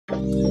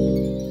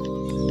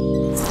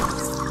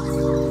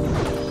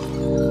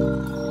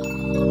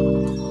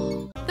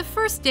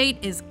first date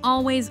is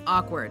always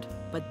awkward,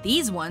 but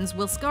these ones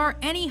will scar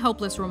any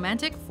hopeless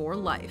romantic for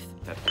life.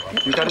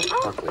 You got it?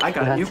 I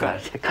got it. You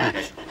got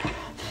it.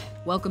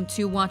 Welcome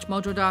to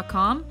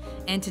WatchMojo.com,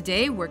 and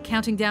today we're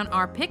counting down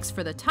our picks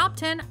for the top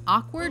 10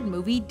 awkward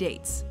movie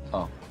dates.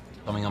 Oh,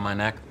 coming on my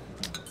neck?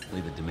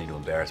 Leave it to me to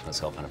embarrass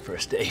myself on a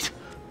first date.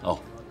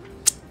 Oh.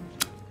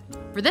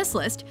 For this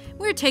list,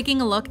 we're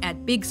taking a look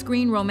at big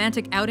screen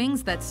romantic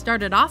outings that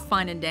started off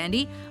fine and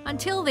dandy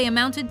until they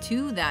amounted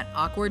to that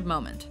awkward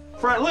moment.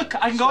 Fred, look,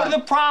 I can go to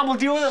the prom. We'll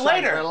deal with it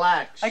later.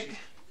 Relax.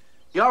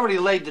 You already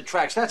laid the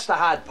tracks. That's the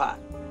hard part.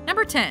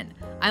 Number 10.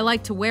 I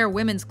like to wear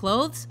women's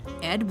clothes,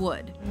 Ed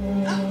Wood.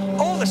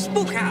 Oh, the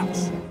spook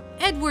house!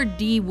 Edward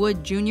D.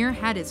 Wood Jr.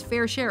 had his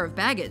fair share of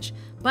baggage,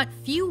 but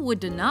few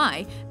would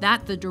deny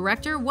that the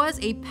director was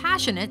a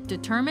passionate,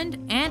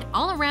 determined, and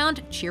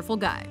all-around cheerful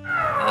guy.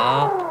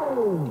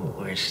 Oh,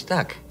 we're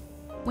stuck.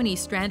 When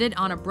he's stranded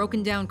on a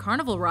broken-down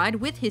carnival ride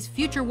with his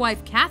future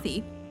wife,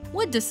 Kathy,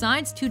 Wood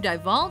decides to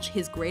divulge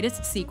his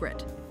greatest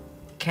secret.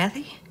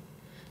 Kathy?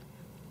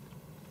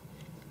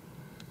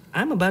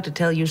 I'm about to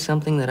tell you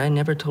something that I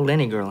never told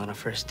any girl on a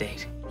first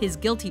date. His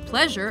guilty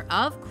pleasure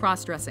of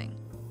cross-dressing.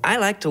 I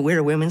like to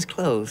wear women's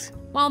clothes.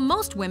 While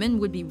most women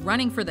would be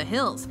running for the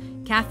hills,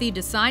 Kathy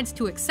decides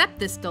to accept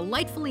this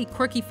delightfully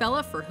quirky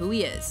fella for who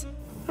he is.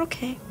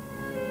 Okay.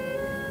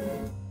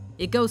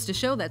 It goes to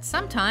show that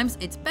sometimes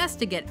it's best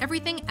to get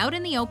everything out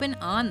in the open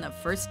on the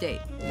first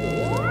date.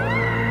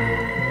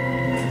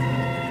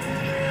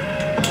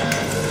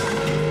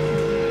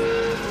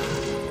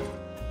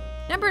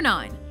 Number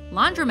 9.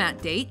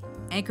 Laundromat date,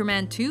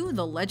 Anchorman 2: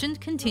 The Legend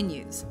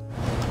Continues.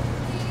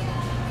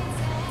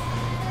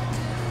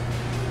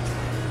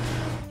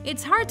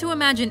 It's hard to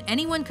imagine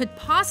anyone could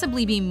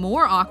possibly be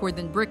more awkward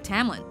than Brick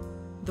Tamlin.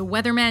 The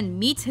weatherman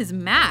meets his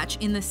match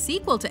in the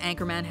sequel to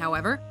Anchorman,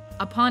 however,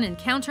 upon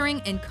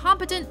encountering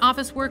incompetent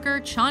office worker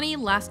Chani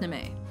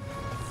Lasname.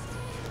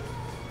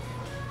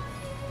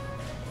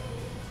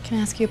 Can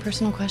I ask you a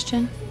personal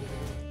question?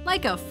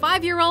 Like a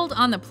 5-year-old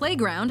on the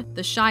playground,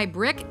 the shy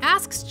Brick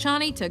asks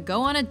Chani to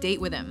go on a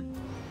date with him.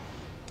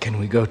 Can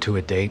we go to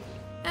a date?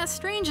 As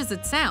strange as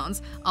it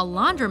sounds, a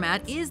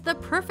laundromat is the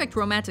perfect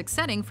romantic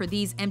setting for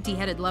these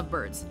empty-headed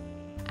lovebirds.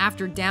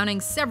 After downing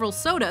several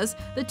sodas,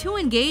 the two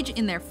engage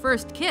in their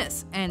first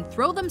kiss and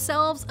throw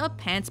themselves a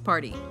pants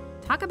party.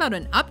 Talk about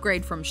an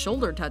upgrade from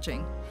shoulder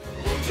touching.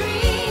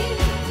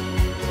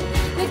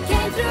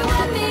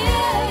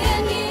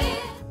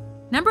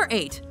 Number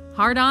 8.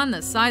 Hard on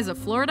the size of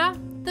Florida,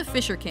 the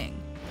Fisher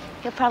King.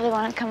 You'll probably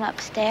want to come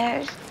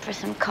upstairs for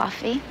some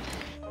coffee.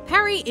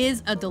 Perry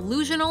is a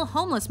delusional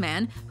homeless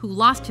man who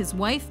lost his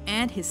wife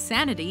and his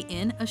sanity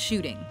in a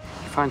shooting.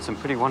 You find some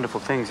pretty wonderful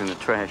things in the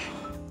trash.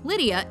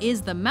 Lydia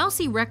is the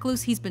mousy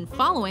recluse he's been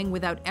following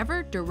without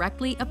ever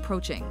directly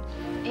approaching.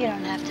 You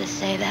don't have to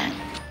say that.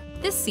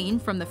 This scene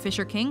from The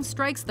Fisher King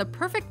strikes the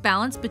perfect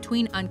balance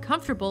between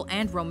uncomfortable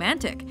and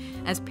romantic,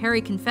 as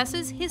Perry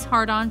confesses his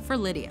hard-on for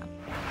Lydia.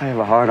 I have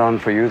a hard-on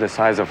for you the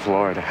size of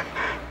Florida.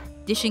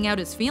 Dishing out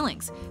his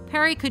feelings,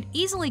 Perry could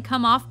easily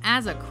come off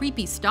as a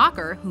creepy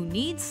stalker who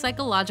needs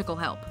psychological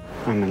help.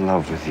 I'm in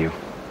love with you.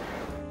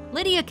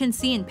 Lydia can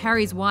see in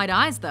Perry's wide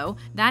eyes, though,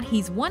 that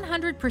he's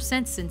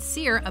 100%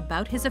 sincere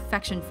about his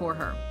affection for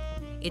her.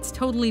 It's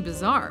totally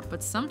bizarre,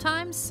 but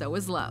sometimes so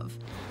is love.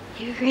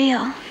 You're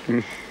real.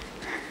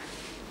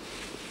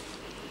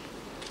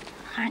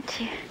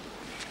 Aren't you?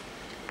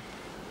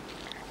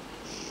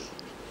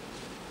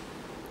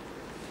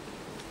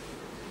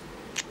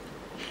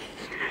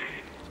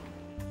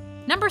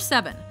 Number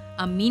 7.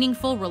 A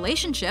meaningful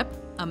relationship,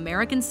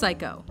 American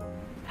Psycho.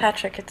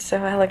 Patrick, it's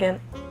so elegant.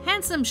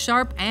 Handsome,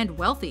 sharp, and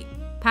wealthy,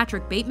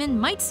 Patrick Bateman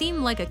might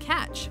seem like a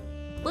catch.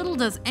 Little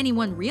does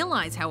anyone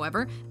realize,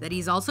 however, that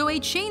he's also a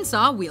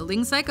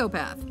chainsaw-wielding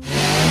psychopath.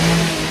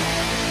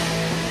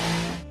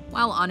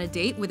 While on a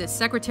date with his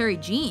secretary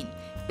Jean,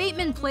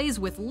 Bateman plays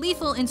with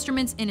lethal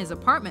instruments in his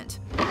apartment.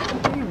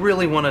 What do you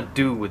really want to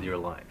do with your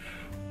life?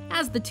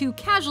 As the two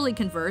casually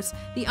converse,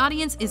 the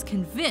audience is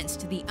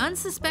convinced the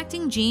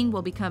unsuspecting Jean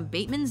will become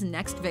Bateman's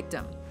next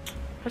victim.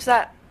 What's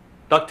that?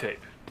 Duct tape.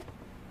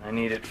 I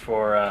need it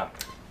for,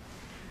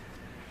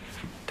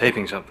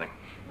 taping something.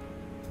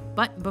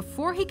 But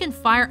before he can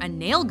fire a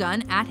nail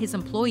gun at his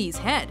employee's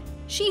head,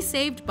 she's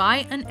saved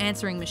by an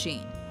answering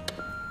machine.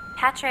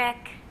 Patrick,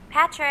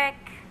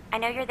 I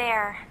know you're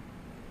there.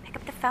 Pick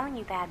up the phone,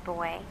 you bad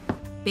boy.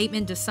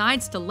 Bateman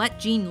decides to let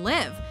Jean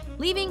live,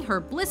 leaving her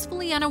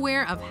blissfully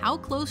unaware of how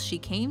close she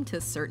came to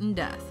certain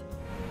death.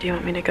 Do you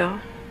want me to go?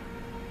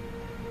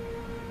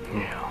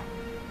 Yeah.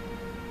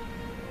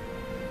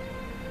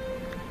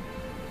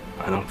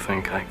 I don't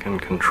think I can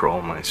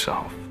control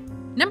myself.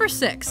 Number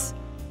 6.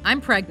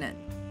 I'm pregnant.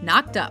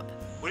 Knocked up.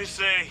 What do you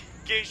say?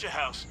 Geisha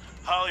House,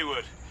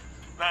 Hollywood,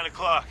 9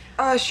 o'clock.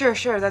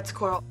 Sure, that's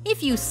cool.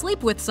 If you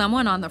sleep with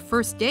someone on the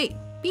first date,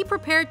 be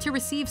prepared to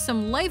receive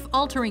some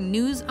life-altering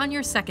news on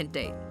your second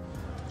date.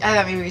 I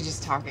thought maybe we could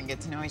just talk and get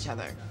to know each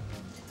other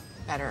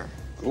better.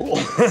 Cool.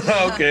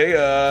 Okay,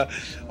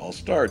 I'll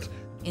start.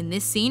 In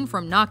this scene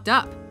from Knocked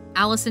Up,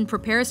 Allison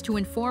prepares to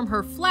inform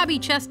her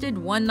flabby-chested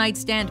one-night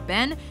stand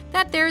Ben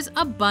that there's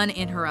a bun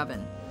in her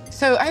oven.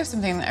 So I have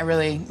something that I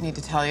really need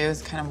to tell you.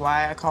 It's kind of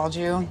why I called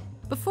you.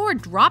 Before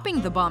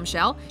dropping the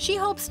bombshell, she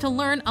hopes to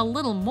learn a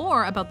little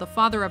more about the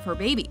father of her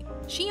baby.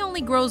 She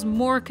only grows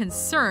more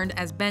concerned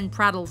as Ben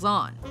prattles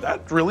on.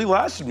 That really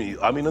lasted me,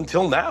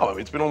 until now.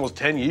 It's been almost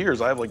 10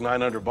 years. I have like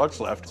 $900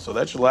 left, so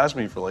that should last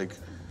me for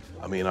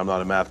I'm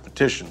not a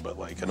mathematician, but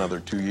another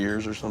 2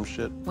 years or some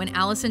shit. When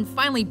Allison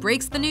finally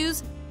breaks the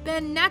news,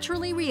 Ben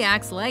naturally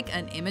reacts like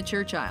an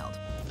immature child.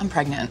 I'm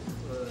pregnant.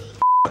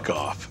 Fuck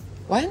off.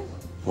 What?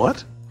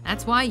 What?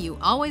 That's why you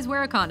always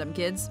wear a condom,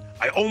 kids.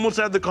 I almost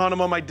had the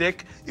condom on my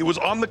dick. It was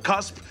on the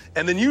cusp,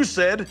 and then you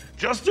said,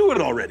 just do it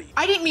already.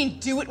 I didn't mean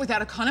do it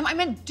without a condom. I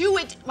meant do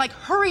it,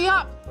 hurry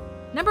up.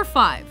 Number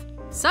 5,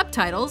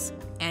 subtitles,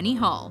 Annie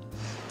Hall.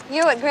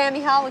 You're what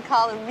Grammy Hall would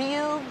call a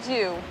real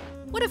Jew.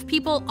 What if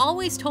people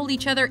always told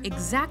each other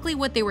exactly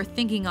what they were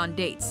thinking on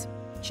dates?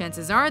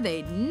 Chances are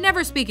they'd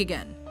never speak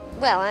again.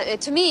 Well,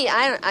 to me,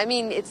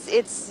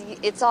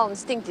 it's all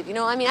instinctive,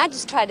 I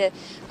just try to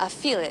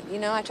feel it,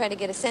 I try to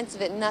get a sense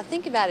of it and not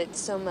think about it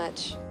so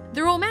much.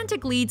 The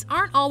romantic leads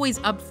aren't always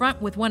upfront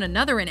with one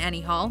another in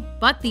Annie Hall,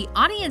 but the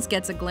audience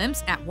gets a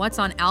glimpse at what's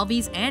on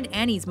Alvy's and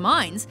Annie's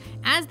minds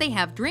as they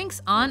have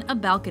drinks on a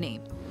balcony.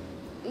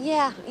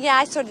 Yeah,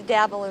 I sort of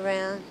dabble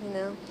around,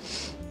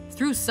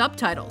 Through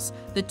subtitles,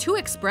 the two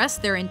express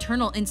their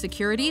internal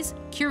insecurities,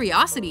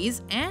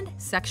 curiosities, and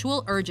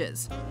sexual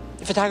urges.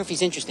 Photography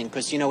is interesting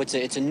because,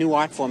 it's a new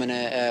art form and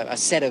a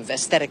set of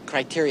aesthetic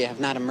criteria have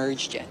not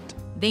emerged yet.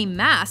 They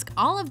mask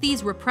all of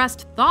these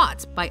repressed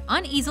thoughts by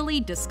uneasily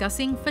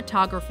discussing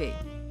photography.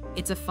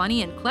 It's a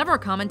funny and clever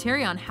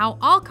commentary on how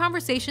all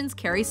conversations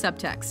carry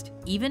subtext,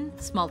 even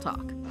small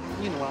talk.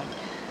 You know what?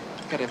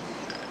 Gotta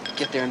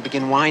get there and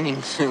begin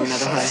whining soon,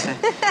 otherwise.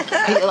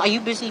 Hey, are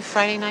you busy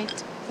Friday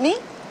night? Me?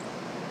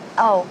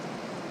 Oh,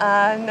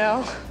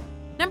 no.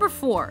 Number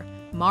 4,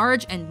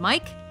 Marge and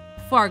Mike,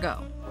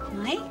 Fargo.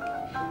 Mike?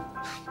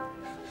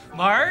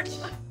 Marge?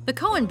 The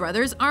Coen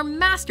brothers are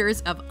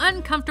masters of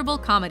uncomfortable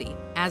comedy,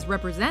 as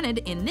represented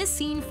in this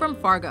scene from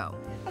Fargo.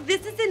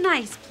 This is a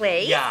nice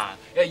place. Yeah,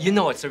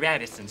 it's a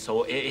Radisson,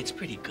 so it's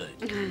pretty good.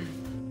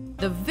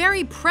 The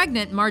very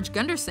pregnant Marge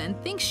Gunderson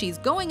thinks she's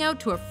going out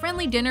to a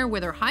friendly dinner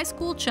with her high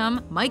school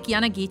chum, Mike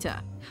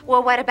Yanagita.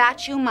 Well, what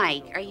about you,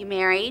 Mike? Are you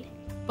married?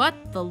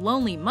 But the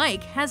lonely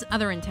Mike has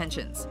other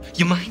intentions.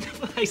 You mind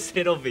if I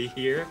sit over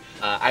here?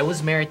 I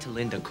was married to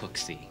Linda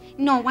Cooksey.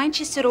 No, why don't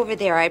you sit over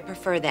there? I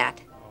prefer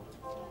that.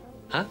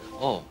 Huh?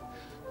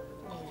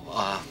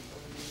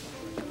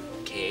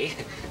 Okay.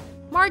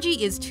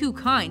 Margie is too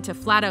kind to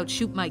flat out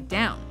shoot Mike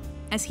down.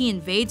 As he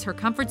invades her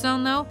comfort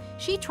zone, though,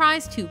 she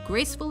tries to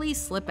gracefully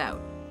slip out.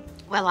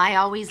 Well, I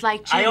always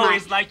liked you, I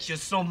always liked you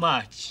so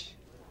much.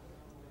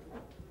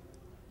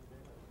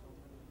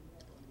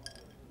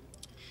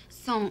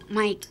 So,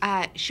 Mike,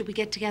 should we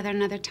get together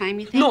another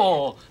time, you think?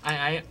 No,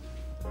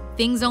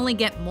 Things only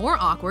get more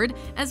awkward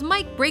as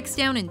Mike breaks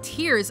down in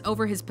tears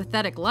over his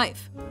pathetic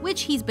life,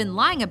 which he's been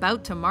lying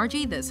about to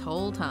Margie this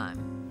whole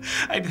time.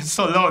 I've been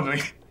so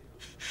lonely.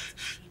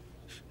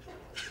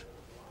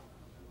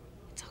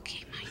 It's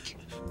okay, Mike.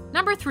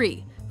 Number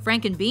 3,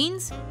 Frank and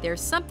Beans,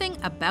 There's Something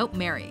About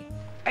Mary.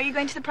 Are you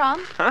going to the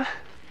prom? Huh?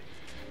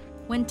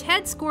 When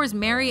Ted scores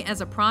Mary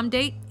as a prom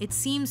date, it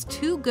seems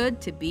too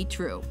good to be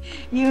true.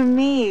 You and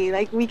me,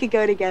 we could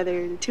go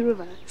together, the two of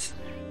us.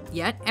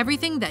 Yet,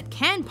 everything that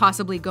can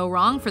possibly go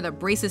wrong for the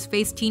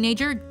braces-faced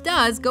teenager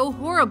does go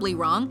horribly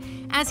wrong,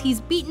 as he's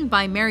beaten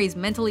by Mary's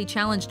mentally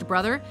challenged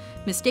brother,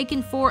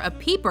 mistaken for a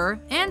peeper,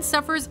 and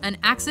suffers an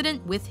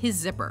accident with his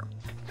zipper.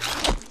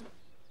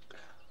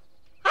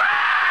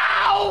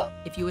 Ow!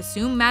 If you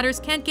assume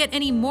matters can't get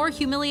any more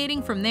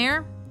humiliating from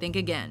there, think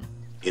again.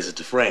 Is it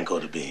the Frank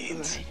or the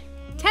Beans?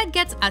 Ted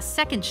gets a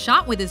second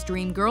shot with his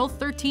dream girl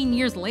 13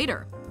 years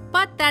later.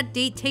 But that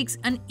date takes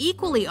an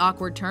equally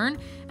awkward turn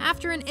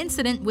after an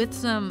incident with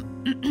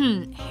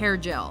some hair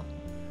gel.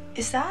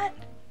 Is that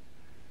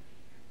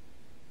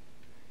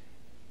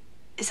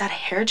a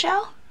hair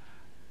gel?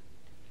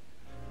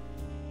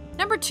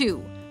 Number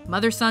 2,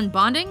 mother-son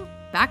bonding,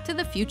 Back to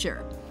the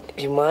Future.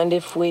 Do you mind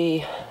if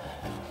we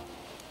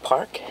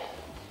park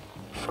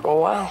for a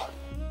while?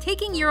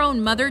 Taking your own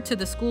mother to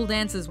the school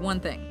dance is one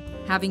thing.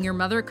 Having your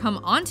mother come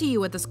onto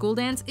you at the school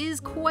dance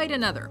is quite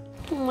another.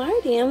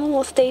 Marty, I'm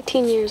almost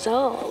 18 years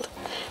old.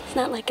 It's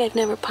not like I've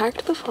never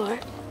parked before.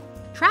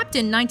 Trapped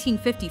in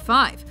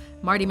 1955,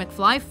 Marty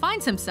McFly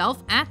finds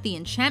himself at the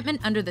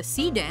Enchantment Under the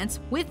Sea dance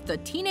with the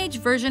teenage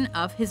version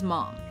of his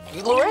mom.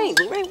 Lorraine,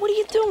 what are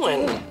you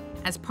doing?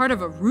 As part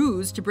of a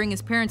ruse to bring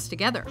his parents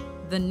together,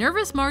 the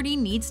nervous Marty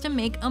needs to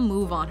make a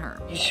move on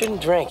her. You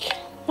shouldn't drink.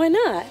 Why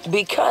not?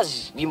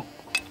 Because you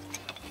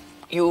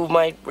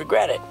might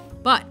regret it.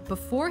 But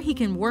before he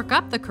can work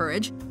up the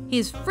courage,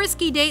 his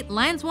frisky date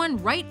lands one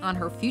right on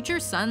her future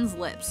son's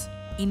lips.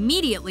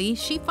 Immediately,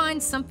 she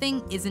finds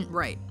something isn't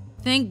right.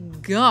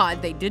 Thank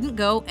God they didn't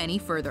go any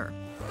further.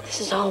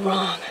 This is all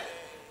wrong.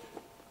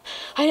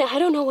 I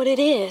don't know what it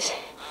is.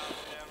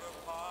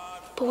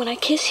 But when I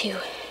kiss you,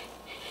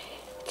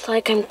 It's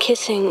like I'm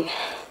kissing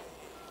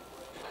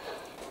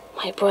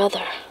my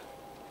brother.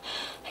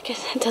 I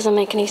guess it doesn't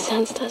make any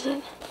sense, does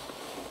it?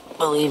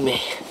 Believe me,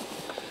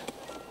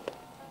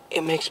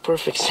 it makes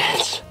perfect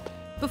sense.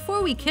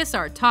 Before we kiss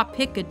our top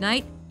pick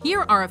goodnight,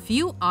 here are a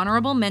few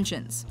honorable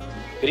mentions.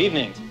 Good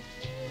evening.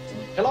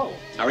 Hello.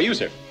 How are you,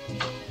 sir?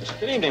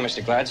 Good evening,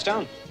 Mr.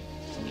 Gladstone.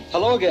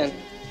 Hello again.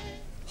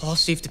 I'll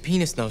see if the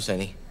penis knows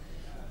any.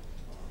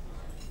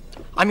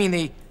 I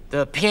mean,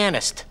 the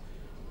pianist.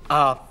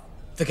 The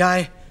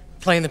guy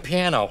playing the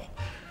piano.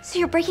 So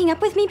you're breaking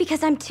up with me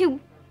because I'm too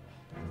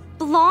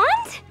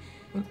blonde?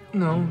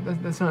 No,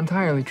 that's not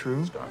entirely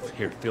true.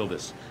 Here, feel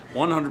this.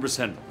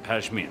 100%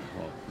 Pashmina.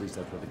 Well, at least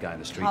that's what the guy in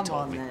the street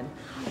told me. Come on, then.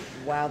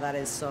 Wow, that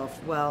is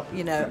soft. Well,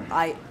 you know,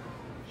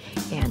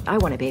 And I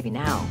want a baby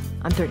now.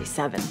 I'm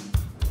 37.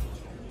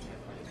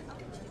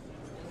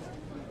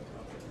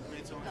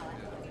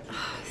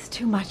 It's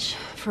too much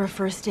for a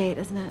first date,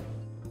 isn't it?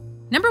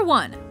 Number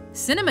 1,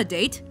 cinema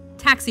date,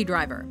 taxi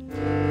driver.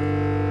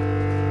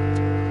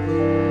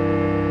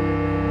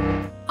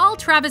 All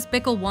Travis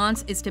Bickle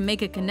wants is to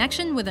make a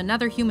connection with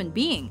another human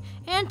being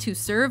and to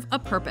serve a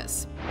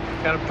purpose.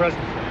 Got a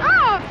present.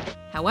 Oh!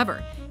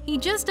 However, he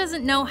just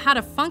doesn't know how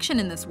to function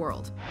in this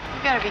world.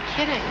 You gotta be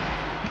kidding.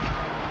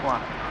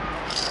 What?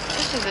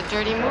 This is a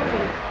dirty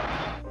movie.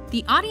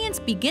 The audience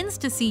begins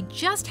to see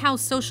just how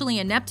socially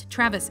inept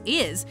Travis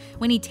is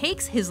when he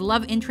takes his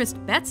love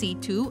interest Betsy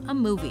to a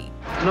movie.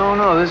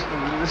 No, this is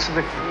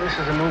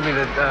a movie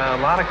that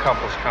a lot of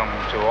couples come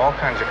to. All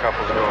kinds of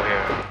couples go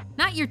here.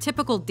 Not your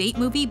typical date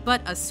movie,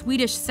 but a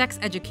Swedish sex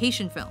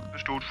education film.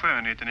 Förstod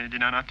skönheten i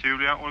dina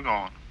naturliga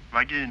organ.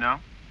 Vagina,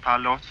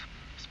 pallot,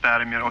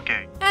 spermier och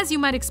ägg. As you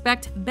might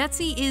expect,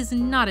 Betsy is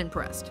not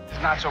impressed.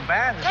 It's not so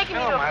bad. Taking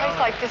me to a place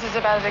like this is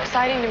about as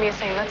exciting to me as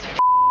saying, let's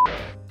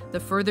The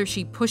further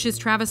she pushes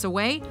Travis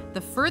away,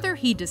 the further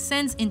he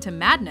descends into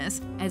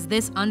madness as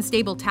this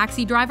unstable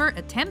taxi driver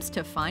attempts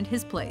to find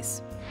his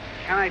place.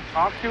 Can I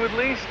talk to you at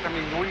least? I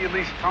mean, won't you at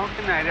least talk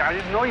to me? I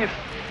didn't know you.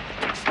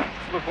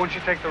 Look, won't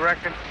you take the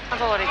record?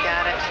 I've already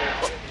got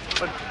it.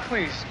 But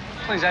please,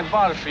 I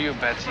bought it for you,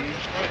 Betsy.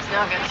 Thanks,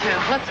 now I've got two.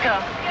 Let's go.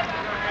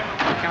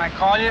 Can I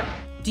call you?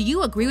 Do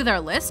you agree with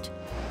our list?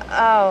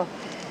 Oh.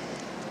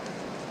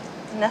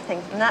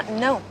 Nothing.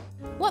 No.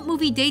 What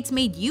movie dates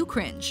made you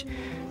cringe?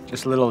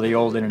 Just a little of the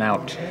old in and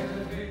out.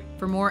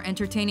 For more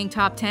entertaining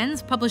top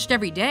 10s published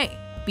every day,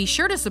 be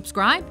sure to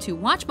subscribe to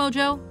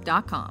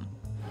WatchMojo.com.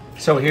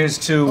 So here's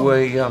to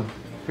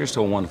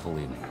a wonderful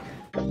evening.